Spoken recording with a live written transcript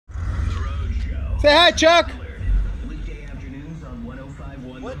Say hi, Chuck. Weekday afternoons on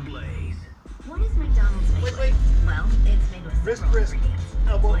 105.1 What? The Blaze. What is McDonald's made Wait. with? Well, it's made with Wrist, several wrist. ingredients.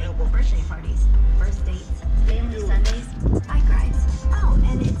 Elbow, Like elbow. birthday parties, first dates, family Sundays, bike rides. Oh,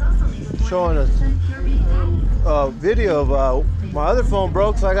 and it's also made with Showing us 100% pure beef patty. video of my other phone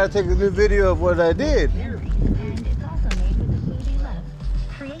broke, so I gotta take a new video of what I did. And it's also made with the food you love.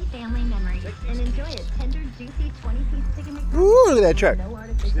 Create family memories and enjoy a tender, juicy 20-piece chicken McNugget. Ooh, look at that truck. No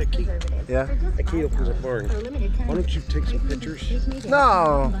artificial preservatives. Yeah. For just That key opens up $5 barn. for a limited time. Why don't you take some pictures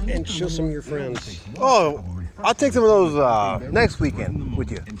No. and show some of your friends? Oh, I'll take some of those next weekend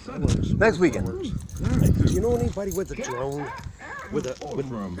with you. Next weekend. Do you know anybody with a drone with a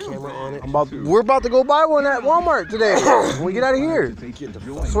camera on it? We're about to go buy one at Walmart today when we get out of here.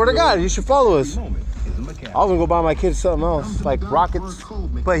 Swear to God, you should follow us. I was gonna go buy my kids something else, like rockets,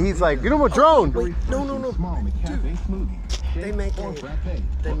 but he's like, get him a drone. Wait, no, dude. They make a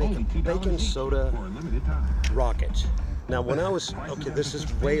baking soda rocket. Now, when I was this is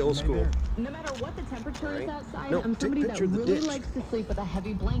way old school. No matter what the temperature is outside, No, I'm take somebody that picture of the really ditch. likes to sleep with a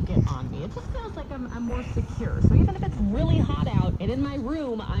heavy blanket on me. It just feels like I'm more secure. So even if it's really hot out and in my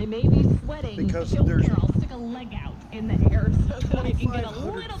room I may be sweating, Because don't there's- care, I'll stick a leg out in the air so that I can get a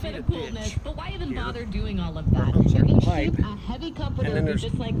little bit of coolness. But why even bother doing all of that? You can pipe. keep a heavy comforter And then if you're there's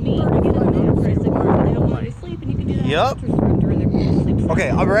just like me. Or get a mattress if you're laying while you sleep, and you can do that Yep. mattress room during the cool sleep. Okay,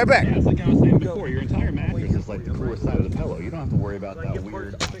 I'll be right back. Yeah, it's like I was saying before, your entire mattress is like the coolest side of the pillow. You don't have to worry about that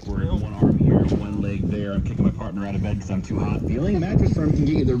weird, awkward one arm here, one leg there. I'm kicking my partner out of bed because I'm too hot feeling. Mattress Firm can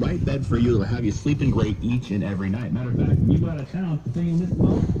get you the right bed for you. It'll have you sleeping great each and every night. Matter of fact, when you go out of town, the thing you miss the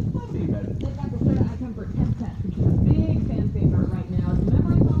most, lovely bed. The fabricator iComfort Temp Tech, which is a big fan favorite right now. It's a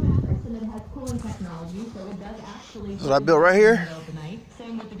memory foam mattress and it has cooling technology, so it does actually. What I built right here?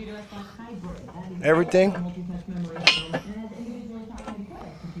 Same with the Vidorous Hybrid. That is Everything. multi-touch memory foam and has individually top-heavy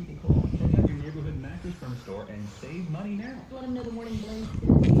credits to keep it cool. Check out your neighborhood Mattress Firm store and save money now. Let them know the morning blaze.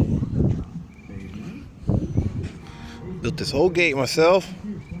 Built this whole gate myself.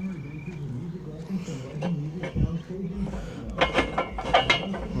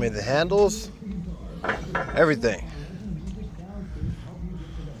 Made the handles, everything.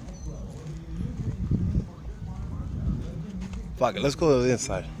 Fuck it, let's go to the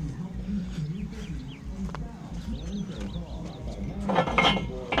inside.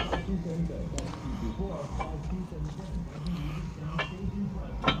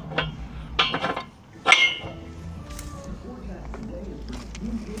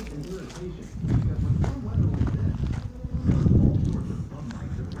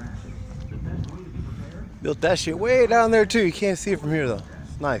 Built that shit way down there too. You can't see it from here though.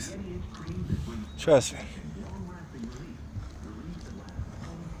 It's nice. Trust me.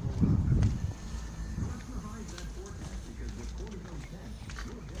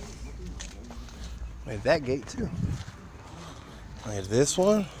 Made that gate too. Made this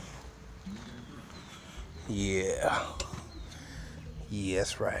one. Yeah.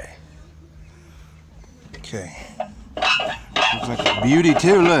 Yes, right. Okay. Looks like a beauty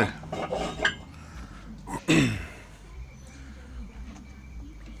too, look.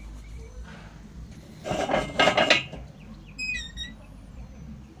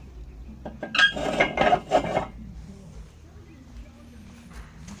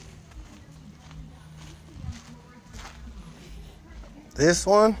 This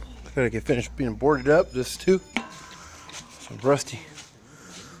one, gotta get finished being boarded up. This too. Some rusty,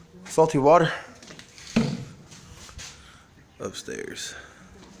 salty water. Upstairs.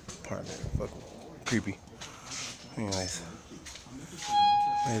 Apartment. Fuck, creepy. Anyways.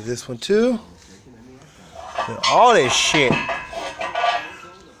 Made this one too. Did all this shit.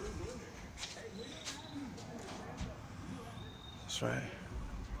 That's right.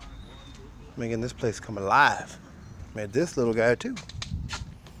 Making this place come alive. Made this little guy too.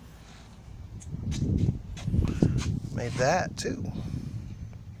 Made that too.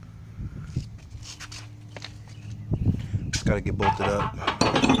 Just gotta get bolted up.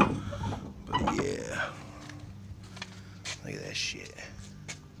 But yeah. Look at that shit.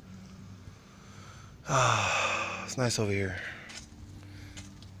 Ah, it's nice over here.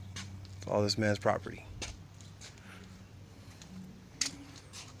 It's all this man's property.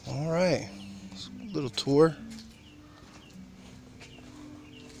 Alright. Little tour.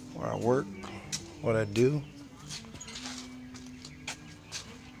 Where I work, what I do.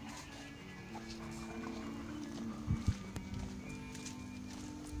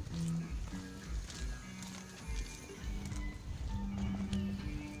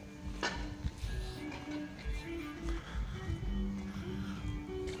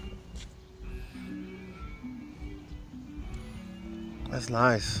 That's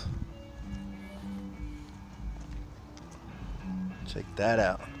nice. Check that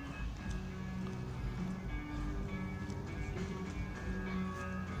out.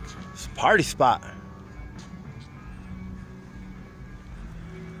 It's a party spot.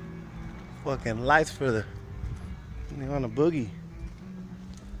 Fucking lights for the on a boogie.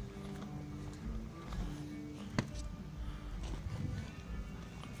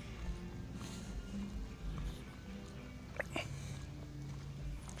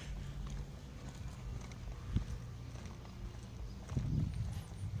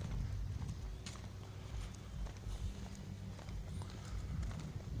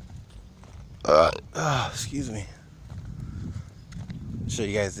 Excuse me. Show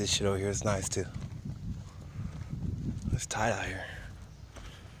you guys this shit over here. It's nice too. It's tight out here.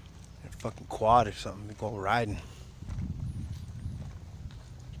 A fucking quad or something. We go riding.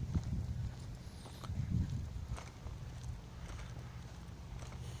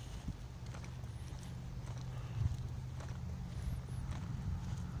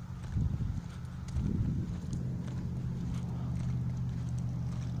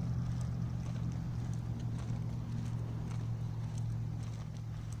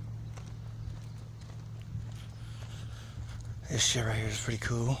 This shit right here is pretty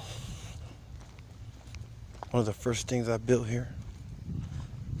cool. One of the first things I built here.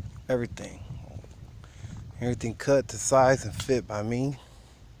 Everything cut to size and fit by me.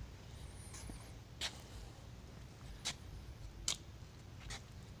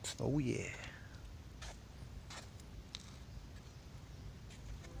 Oh yeah.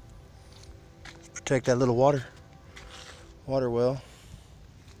 Protect that little water well.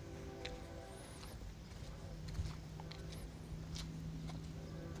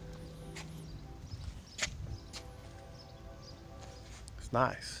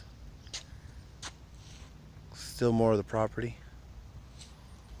 Nice. Still more of the property.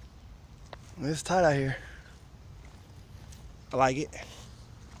 It's tight out here. I like it.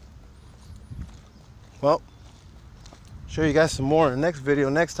 Well, show you guys some more in the next video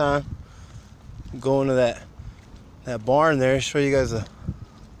next time. Go into that barn there, show you guys a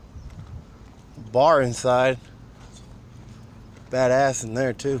bar inside. Badass in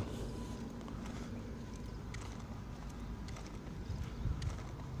there too.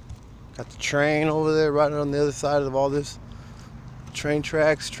 Got the train over there right on the other side of all this. Train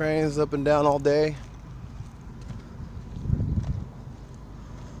tracks, trains up and down all day.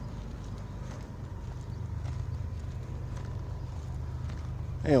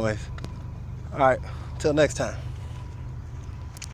 Anyways, all right, till next time.